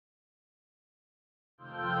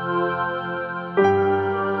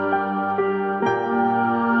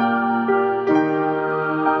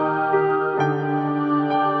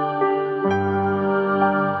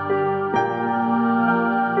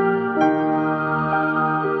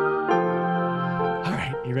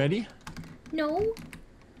ready? No.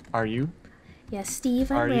 Are you? Yes, Steve,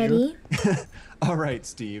 I'm Are ready. you? All right,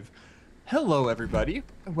 Steve. Hello, everybody.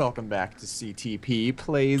 Welcome back to CTP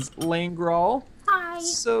Plays Laingral. Hi.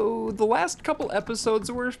 So, the last couple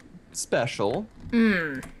episodes were special.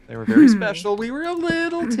 Mm. They were very special. We were a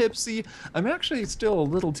little tipsy. I'm actually still a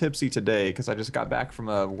little tipsy today because I just got back from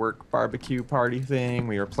a work barbecue party thing.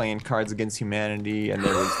 We were playing Cards Against Humanity, and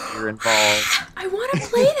there was beer involved. I want to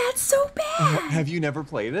play that so Have bad. you never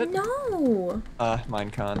played it? No.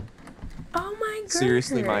 Minecon. Oh my god.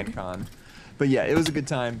 Seriously, Minecon. But yeah, it was a good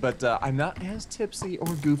time, but I'm not as tipsy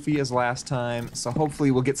or goofy as last time, so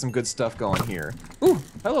hopefully we'll get some good stuff going here. Ooh,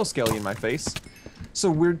 hello, Skelly in my face.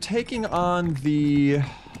 So we're taking on the...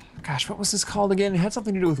 Gosh, what was this called again? It had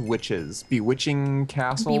something to do with witches. Bewitching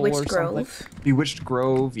Castle Bewitched or Grove. something? Bewitched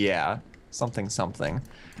Grove, yeah. Something.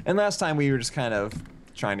 And last time we were just kind of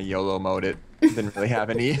trying to YOLO mode it. Didn't really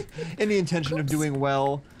have any intention of doing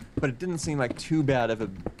well. But it didn't seem like too bad of a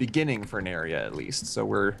beginning for an area, at least. So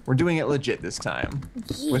we're doing it legit this time.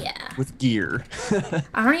 Yeah. With gear.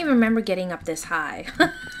 I don't even remember getting up this high.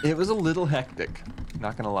 It was a little hectic,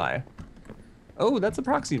 not gonna lie. Oh, that's a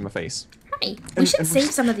proxy in my face. Hi. We should save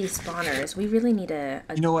some of these spawners. We really need a...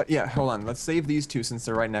 You know what? Yeah, hold on. Let's save these two since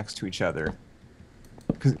they're right next to each other.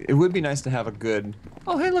 Because it would be nice to have a good...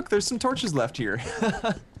 Oh, hey, look, there's some torches left here.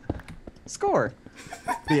 Score.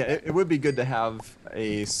 But yeah, it would be good to have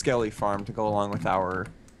a skelly farm to go along with our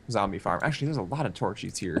zombie farm. Actually, there's a lot of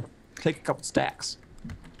torches here. Take a couple stacks.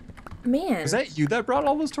 Man. Was that you that brought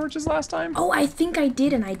all those torches last time? Oh, I think I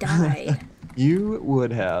did and I died. You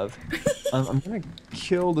would have. I'm gonna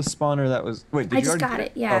kill the spawner that was... Wait, did I you just already got do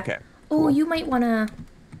it, yeah. Okay. Oh, Cool. you might want to...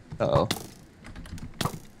 Uh-oh.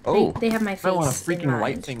 Oh, They have my face I want to in freaking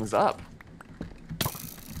light mind. things up.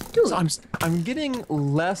 Dude. So I'm getting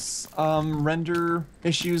less render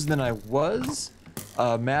issues than I was.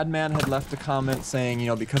 Madman had left a comment saying, you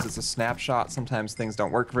know, because it's a snapshot, sometimes things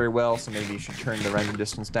don't work very well, so maybe you should turn the render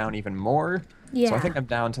distance down even more. Yeah. So I think I'm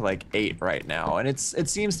down to like 8 right now, and it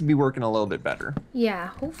seems to be working a little bit better. Yeah,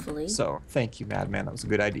 hopefully. So thank you, Madman. That was a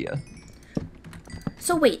good idea.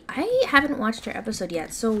 So wait, I haven't watched your episode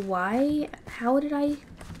yet. So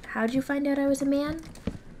how'd you find out I was a man?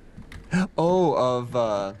 Oh,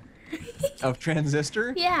 of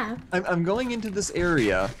Transistor? Yeah. I'm going into this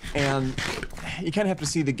area, and you kind of have to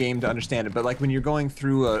see the game to understand it, but like when you're going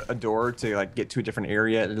through a door to like get to a different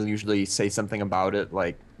area, it'll usually say something about it,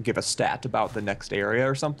 like give a stat about the next area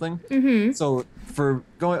or something. Mm-hmm. So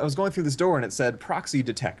I was going through this door and it said proxy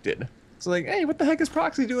detected. So like, hey, what the heck is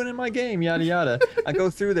proxy doing in my game? Yada yada. I go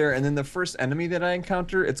through there, and then the first enemy that I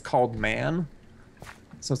encounter, it's called Man.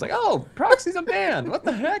 So it's like, oh, proxy's a man. What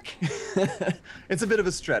the heck? It's a bit of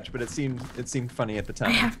a stretch, but it seemed funny at the time.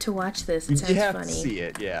 I have to watch this. It sounds You have funny. to see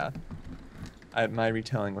it, yeah. My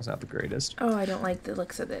retelling was not the greatest. Oh, I don't like the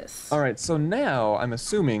looks of this. All right, so now I'm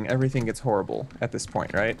assuming everything gets horrible at this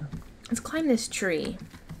point, right? Let's climb this tree.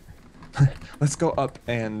 Let's go up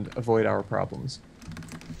and avoid our problems.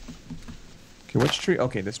 Okay, which tree?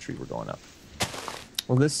 Okay, this tree we're going up.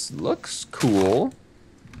 Well, this looks cool.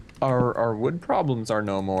 Our wood problems are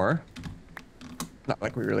no more. Not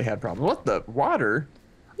like we really had problems. What the? Water?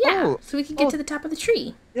 Yeah, Oh, so we can get to the top of the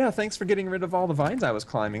tree. Yeah, thanks for getting rid of all the vines I was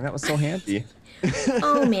climbing. That was so handy.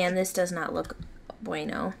 Oh man, this does not look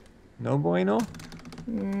bueno. No bueno?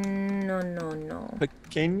 No, no, no.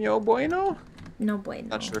 Pequeño bueno? No bueno.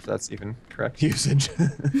 Not sure if that's even correct usage.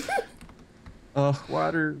 Ugh,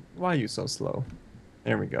 water, why are you so slow?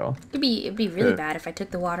 There we go. It'd be really bad if I took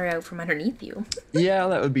the water out from underneath you. Yeah,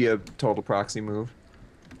 that would be a total proxy move.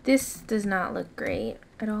 This does not look great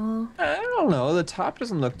at all. I don't know, the top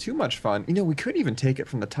doesn't look too much fun. You know, we could even take it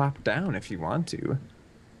from the top down if you want to.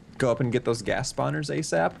 Go up and get those gas spawners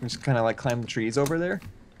ASAP and just kind of like climb the trees over there.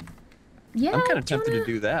 Yeah, I'm kind of tempted to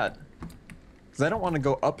do that. Because I don't want to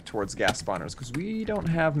go up towards gas spawners because we don't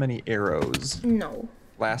have many arrows. No.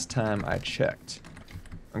 Last time I checked.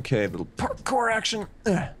 Okay, little parkour action.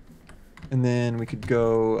 Ugh. And then we could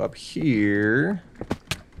go up here.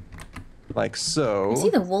 Like so. I see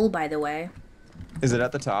the wool, by the way. Is it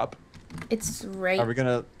at the top? It's right... Are we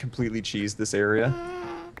gonna completely cheese this area?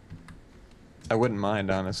 I wouldn't mind,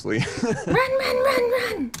 honestly.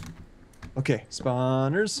 Run! Okay,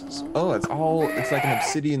 spawners. Oh, it's like an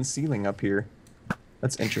obsidian ceiling up here.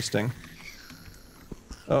 That's interesting.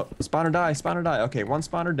 Oh, spawner die. Okay, one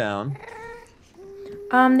spawner down.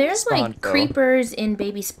 There's Spawn, like though. creepers and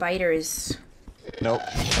baby spiders Nope.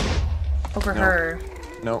 over No. her.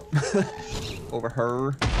 Nope. Over her.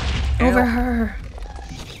 Over Ow. her.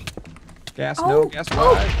 Gas, Oh, no, gas,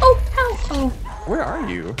 oh, why? oh, ow, oh. Where are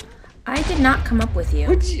you? I did not come up with you.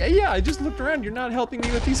 Which, yeah, I just looked around. You're not helping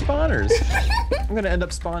me with these spawners. I'm gonna end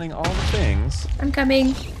up spawning all the things. I'm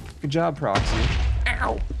coming. Good job, Proxy.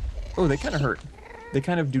 Ow! Oh, they kind of hurt. They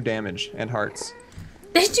kind of do damage and hearts.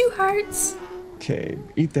 They do hearts. Okay,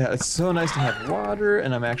 eat that. It's so nice to have water,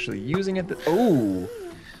 and I'm actually using it. Oh!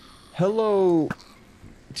 Hello,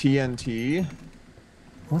 TNT.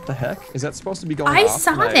 What the heck? Is that supposed to be going off? I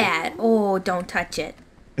saw that. Oh, don't touch it.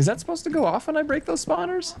 Is that supposed to go off when I break those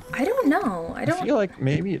spawners? I don't know. I feel like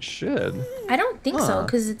maybe it should. I don't think so,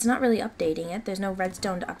 because it's not really updating it. There's no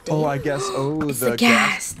redstone to update. Oh, I guess. Oh, it's the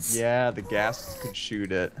ghasts. Yeah, the ghasts could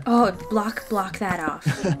shoot it. Oh, block that off.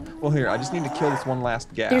 Well, here, I just need to kill this one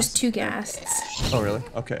last ghast. There's 2 ghasts. Oh, really?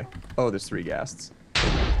 Okay. Oh, there's 3 ghasts.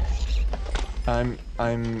 I'm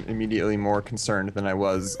immediately more concerned than I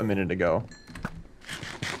was a minute ago.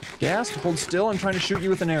 Ghast, hold still. I'm trying to shoot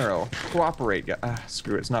you with an arrow. Cooperate.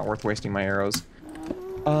 Screw it. It's not worth wasting my arrows.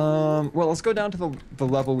 Well, let's go down to the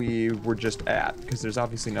level we were just at, because there's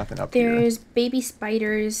obviously nothing up here. There's baby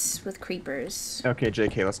spiders with creepers. Okay,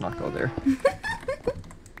 JK, let's not go there.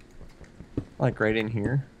 Like right in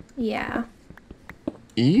here? Yeah.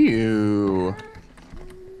 Ew.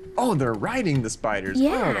 Oh, they're riding the spiders.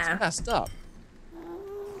 Yeah. Oh, that's messed up.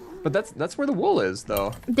 But that's where the wool is,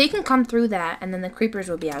 though. They can come through that, and then the creepers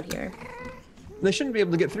will be out here. They shouldn't be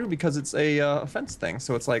able to get through because it's a fence thing,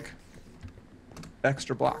 so it's like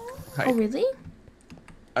extra block height. Oh, really?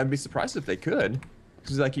 I'd be surprised if they could.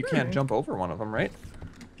 Because, like, you can't jump over one of them, right?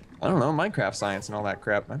 I don't know, Minecraft science and all that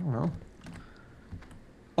crap. I don't know.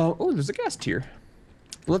 Oh, there's a ghast here.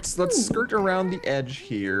 Let's skirt around the edge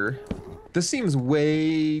here. This seems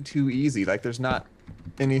way too easy. Like, there's not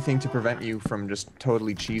anything to prevent you from just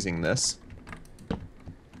totally cheesing this.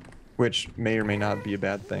 Which may or may not be a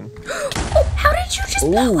bad thing. Oh, how did you just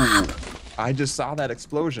blow up? I just saw that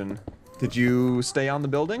explosion. Did you stay on the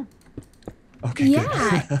building? Okay,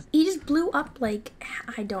 yeah, good. he just blew up like,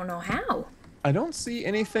 I don't know how. I don't see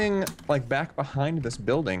anything like back behind this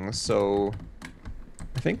building, so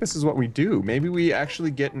I think this is what we do. Maybe we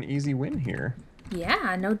actually get an easy win here.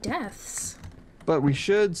 Yeah, no deaths. But we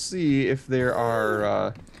should see if there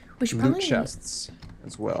are loot chests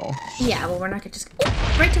as well. Yeah, well, we're not gonna just...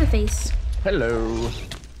 Oh, right to the face. Hello.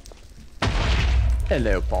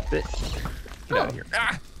 Hello, Poppet. Get out of here.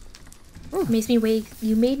 Ah!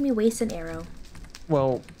 You made me waste an arrow.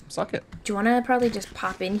 Well, suck it. Do you want to probably just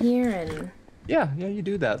pop in here and... Yeah, you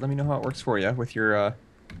do that. Let me know how it works for you with your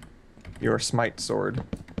smite sword.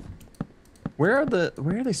 Where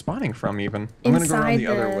are they spawning from even? I'm gonna go around the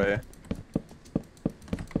other way.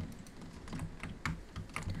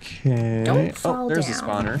 Okay. Don't fall there's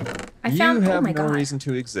down. a spawner. Oh my no God. reason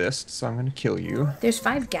to exist, so I'm gonna kill you. There's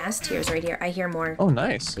 5 ghast tears right here. I hear more. Oh,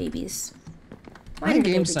 nice. Babies. My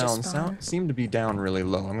game sounds seem to be down really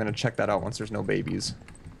low. I'm gonna check that out once there's no babies.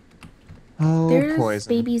 Oh, there's poison.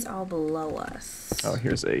 babies all below us. Oh,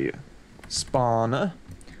 here's a spawn.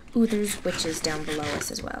 Ooh, there's witches down below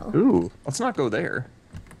us as well. Ooh, let's not go there.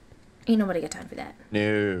 Ain't nobody got time for that.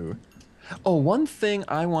 No. Oh, one thing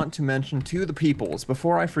I want to mention to the peoples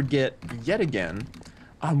before I forget yet again.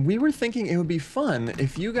 We were thinking it would be fun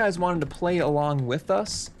if you guys wanted to play along with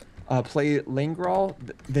us, play Laingral,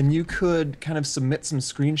 then you could kind of submit some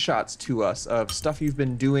screenshots to us of stuff you've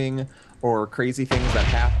been doing or crazy things that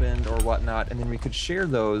happened or whatnot, and then we could share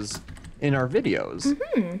those in our videos.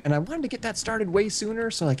 And I wanted to get that started way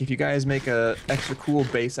sooner, so like if you guys make a extra cool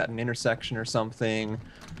base at an intersection or something,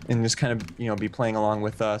 and just kind of, be playing along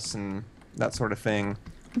with us and that sort of thing.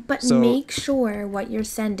 But make sure what you're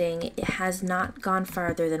sending has not gone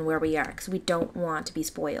farther than where we are, because we don't want to be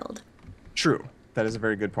spoiled. True. That is a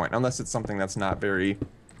very good point. Unless it's something that's not very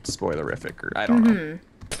spoilerific, or I don't know.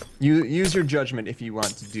 You use your judgment if you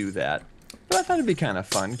want to do that. But I thought it'd be kind of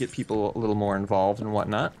fun, get people a little more involved and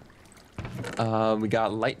whatnot. We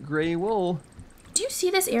got light gray wool. Do you see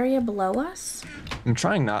this area below us? I'm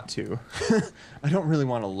trying not to. I don't really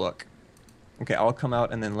want to look. Okay, I'll come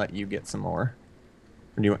out and then let you get some more.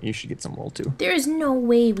 Or do you should get some wool too. There is no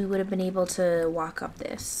way we would have been able to walk up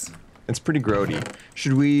this. It's pretty grody.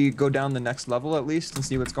 Should we go down the next level at least and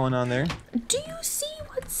see what's going on there? Do you see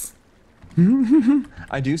what's...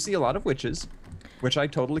 I do see a lot of witches, which I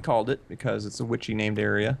totally called it because it's a witchy named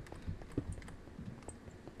area.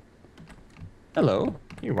 Hello.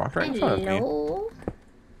 You walked right in front of me.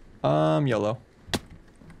 Yellow.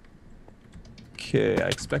 Okay, I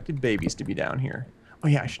expected babies to be down here. Oh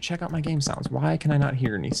yeah, I should check out my game sounds. Why can I not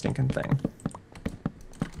hear any stinking thing?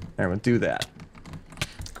 Alright, we'll do that.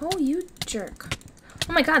 Oh, you jerk.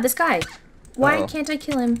 Oh my god, this guy. Why can't I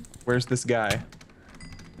kill him? Where's this guy?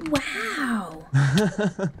 Wow.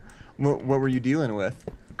 What were you dealing with?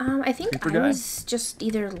 I think Creeper I guy? was just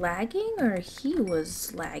either lagging or he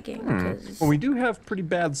was lagging. 'Cause Well, we do have pretty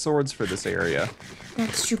bad swords for this area.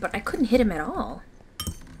 that's true, but I couldn't hit him at all.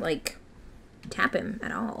 Like, tap him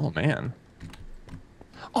at all. Oh, man.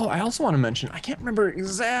 Oh, I also want to mention, I can't remember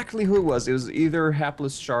exactly who it was. It was either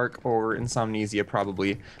Hapless Shark or Insomnesia,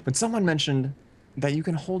 probably. But someone mentioned that you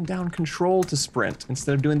can hold down control to sprint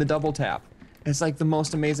instead of doing the double tap. It's like the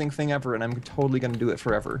most amazing thing ever, and I'm totally going to do it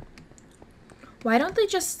forever. Why don't they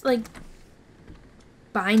just, like,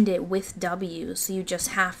 bind it with W so you just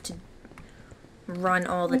have to run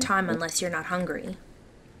all the time unless you're not hungry?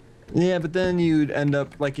 Yeah, but then you'd end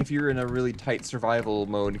up, like, if you're in a really tight survival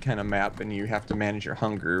mode kind of map and you have to manage your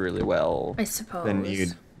hunger really well, I suppose. then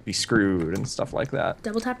you'd be screwed and stuff like that.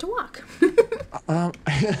 Double tap to walk.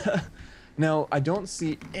 Now, I don't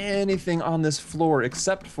see anything on this floor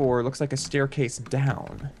except for, looks like a staircase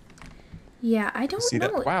down. Yeah, I don't See know.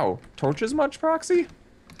 that? Wow, torches much, Proxy?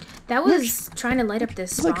 That was trying to light up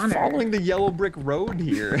this It's like spawner. following the yellow brick road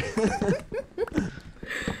here.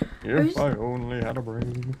 If I only had a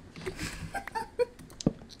brain.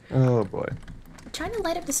 Oh boy. Trying to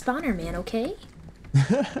light up the spawner, man, okay?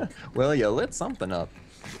 Well, you lit something up.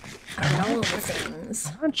 All the things.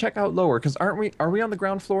 I'm gonna check out lower, because are we on the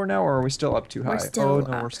ground floor now, or are we still up too high? We're still oh no,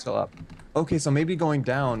 up. we're still up. Okay, so maybe going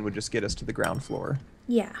down would just get us to the ground floor.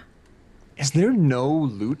 Yeah. Is there no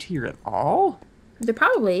loot here at all? There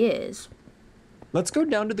probably is. Let's go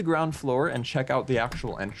down to the ground floor and check out the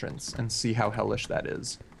actual entrance and see how hellish that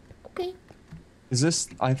is. Okay. Is this...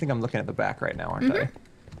 I think I'm looking at the back right now, aren't I?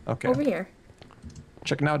 Okay. Over here.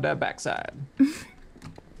 Checking out that backside.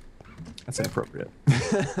 That's inappropriate.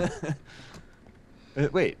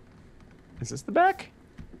 Wait. Is this the back?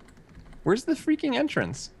 Where's the freaking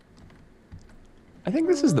entrance? I think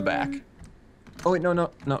this is the back. Oh, wait, no,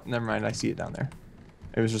 never mind. I see it down there.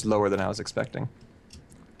 It was just lower than I was expecting.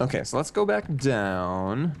 Okay, so let's go back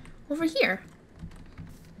down. Over here.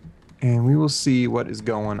 And we will see what is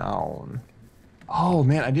going on. Oh,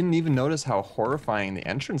 man, I didn't even notice how horrifying the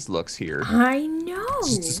entrance looks here. I know.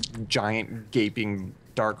 It's just this giant, gaping,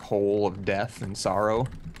 dark hole of death and sorrow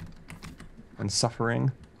and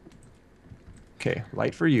suffering. Okay,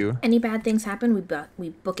 light for you. Any bad things happen, we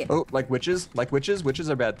book it. Oh, like witches? Like witches? Witches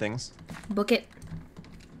are bad things. Book it.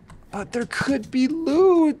 But there could be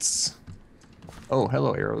loots. Oh,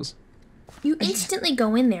 hello, arrows. You instantly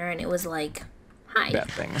go in there and it was like, hi. Bad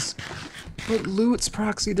things. But loots,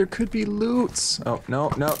 Proxy, there could be loots. Oh, no.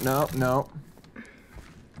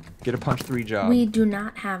 Get a punch 3 job. We do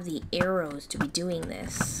not have the arrows to be doing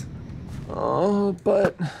this. Oh,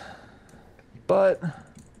 but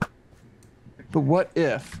what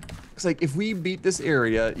if? It's like, if we beat this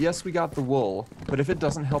area, yes, we got the wool, but if it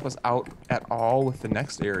doesn't help us out at all with the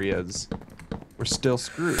next areas, we're still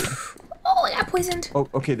screwed. Oh, I got poisoned. Oh,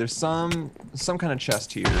 okay, there's some kind of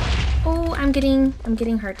chest here. Oh, I'm getting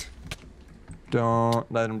hurt. Don't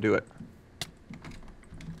let him do it.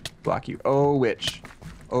 Block you. Oh, witch.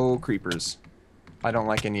 Oh, creepers. I don't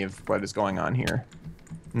like any of what is going on here.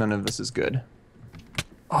 None of this is good.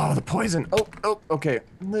 Oh, the poison. Oh, okay.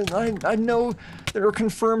 I know there are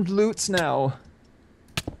confirmed loots now.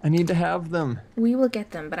 I need to have them. We will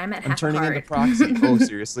get them, but I'm at half a turning heart. into Proxy. Oh,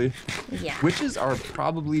 seriously? Yeah. Witches are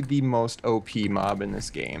probably the most OP mob in this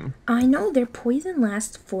game. I know, their poison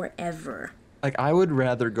lasts forever. Like, I would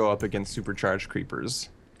rather go up against supercharged creepers.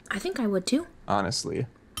 I think I would too. Honestly.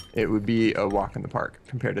 It would be a walk in the park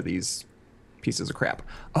compared to these pieces of crap.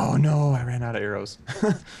 Oh no, I ran out of arrows.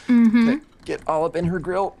 Okay, get all up in her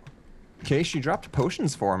grill. Okay, she dropped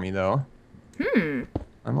potions for me though. I'm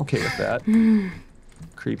okay with that.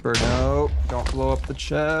 Creeper, no. Don't blow up the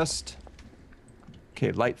chest.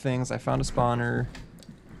 Okay, light things. I found a spawner.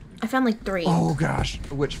 I found like 3. Oh gosh,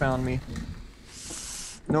 a witch found me.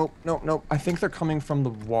 Nope. I think they're coming from the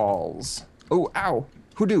walls. Oh, ow.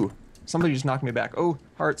 Hoodoo. Somebody just knocked me back. Oh,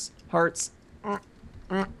 hearts. I'm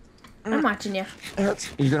watching you. Hearts.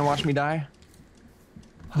 Are you gonna watch me die?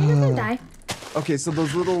 You're not gonna die. Okay, so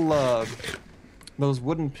those little, those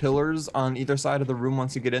wooden pillars on either side of the room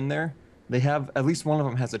once you get in there, they have, at least one of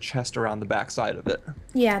them has a chest around the back side of it.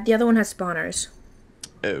 Yeah, the other one has spawners.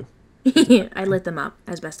 Oh. I lit them up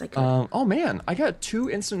as best I could. Oh man, I got 2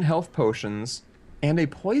 instant health potions and a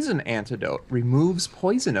poison antidote. Removes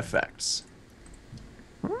poison effects.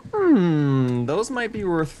 Those might be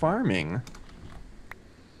worth farming.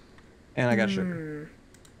 And I got sugar.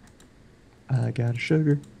 I got a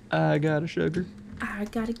sugar. I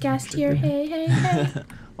got a gas tier. Hey.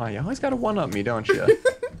 Wow, you always gotta one-up me, don't you?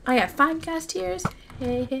 I got 5 gas tiers.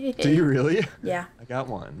 Hey. Do you really? Yeah. I got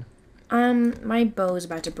 1. My bow is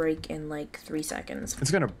about to break in like 3 seconds.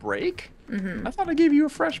 It's gonna break? Mm-hmm. I thought I gave you a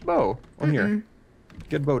fresh bow. Oh, here.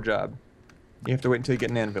 Good bow job. You have to wait until you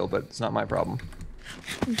get an anvil, but it's not my problem.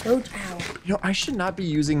 Ow. You know, I should not be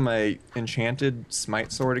using my enchanted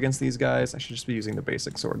smite sword against these guys. I should just be using the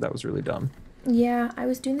basic sword. That was really dumb. Yeah, I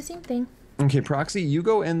was doing the same thing. Okay, Proxy, you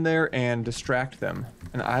go in there and distract them,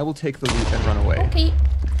 and I will take the loot and run away. Okay.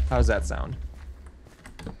 How does that sound?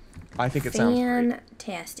 I think it sounds great.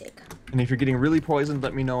 Fantastic. And if you're getting really poisoned,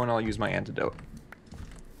 let me know and I'll use my antidote.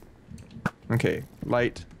 Okay,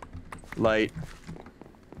 light, light,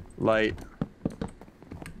 light.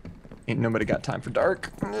 Ain't nobody got time for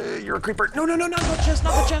dark. You're a creeper. No, not the chest,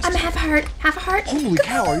 not the chest. I'm half a heart, half a heart. Holy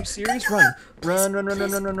cow, are you serious? Run.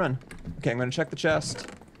 Run. Okay, I'm gonna check the chest.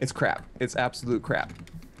 It's crap. It's absolute crap.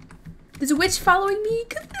 There's a witch following me.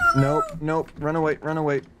 Nope. Run away.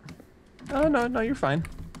 Oh, no, you're fine.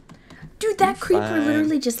 Dude, that creeper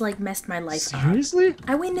literally just like messed my life up. Seriously?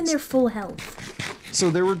 I went in there full health.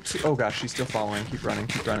 So there were two. Oh gosh, she's still following. Keep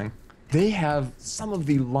running. They have some of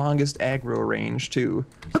the longest aggro range too.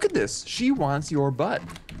 Look at this. She wants your butt.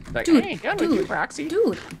 Like, dude, hey, done with you, Proxy.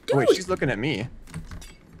 Dude. Wait, she's looking at me.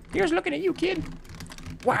 Here's looking at you, kid.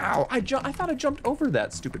 Wow, I thought I jumped over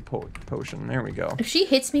that stupid potion. There we go. If she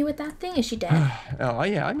hits me with that thing, is she dead? Oh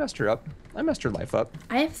yeah, I messed her up. I messed her life up.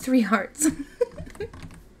 I have 3 hearts.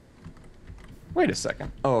 Wait a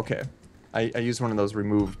second. Oh, okay. I used one of those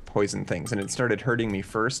remove poison things, and it started hurting me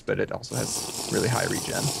first, but it also has really high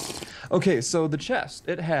regen. Okay, so the chest,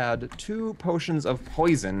 it had 2 potions of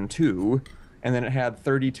poison, too, and then it had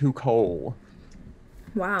 32 coal.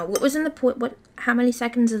 Wow, what was in the how many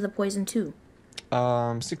seconds is the poison 2?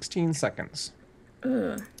 16 seconds.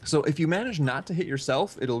 Ugh. So if you manage not to hit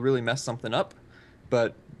yourself, it'll really mess something up,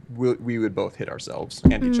 but we would both hit ourselves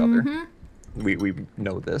and each other. We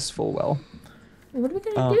know this full well. What are we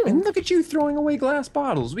gonna do? And look at you throwing away glass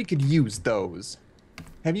bottles. We could use those.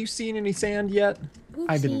 Have you seen any sand yet? Oopsie.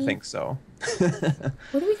 I didn't think so.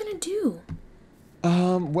 What are we gonna do?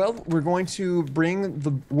 Well, we're going to bring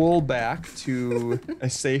the wool back to a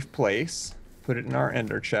safe place, put it in our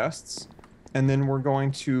ender chests, and then we're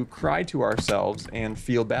going to cry to ourselves and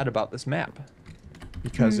feel bad about this map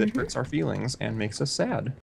because it hurts our feelings and makes us sad.